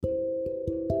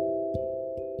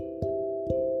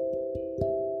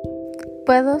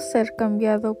Puedo ser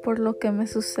cambiado por lo que me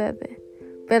sucede,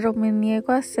 pero me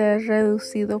niego a ser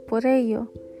reducido por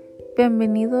ello.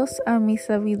 Bienvenidos a mi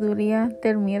sabiduría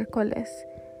del miércoles.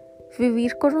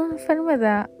 Vivir con una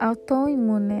enfermedad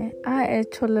autoinmune ha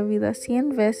hecho la vida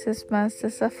 100 veces más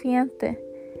desafiante.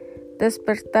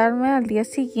 Despertarme al día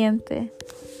siguiente,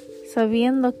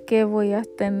 sabiendo que voy a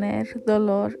tener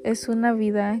dolor, es una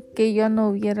vida que yo no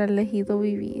hubiera elegido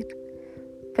vivir.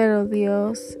 Pero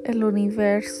Dios, el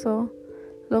universo,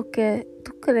 lo que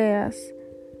tú creas,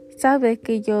 sabe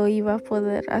que yo iba a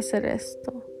poder hacer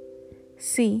esto.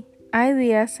 Sí, hay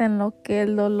días en los que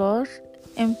el dolor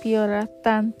empeora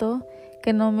tanto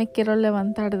que no me quiero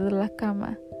levantar de la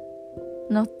cama.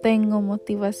 No tengo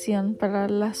motivación para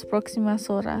las próximas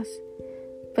horas,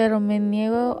 pero me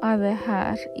niego a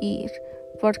dejar ir,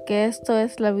 porque esto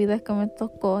es la vida que me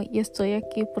tocó y estoy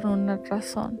aquí por una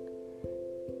razón.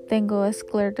 Tengo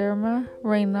escleroderma,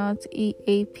 Raynaud's y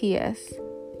APS.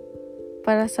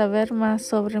 Para saber más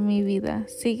sobre mi vida,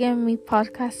 sigue mi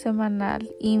podcast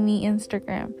semanal y mi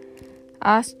Instagram,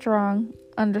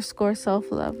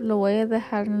 @strong_selflove. Lo voy a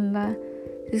dejar en la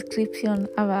descripción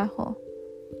abajo.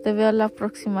 Te veo la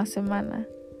próxima semana.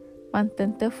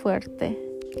 Mantente fuerte.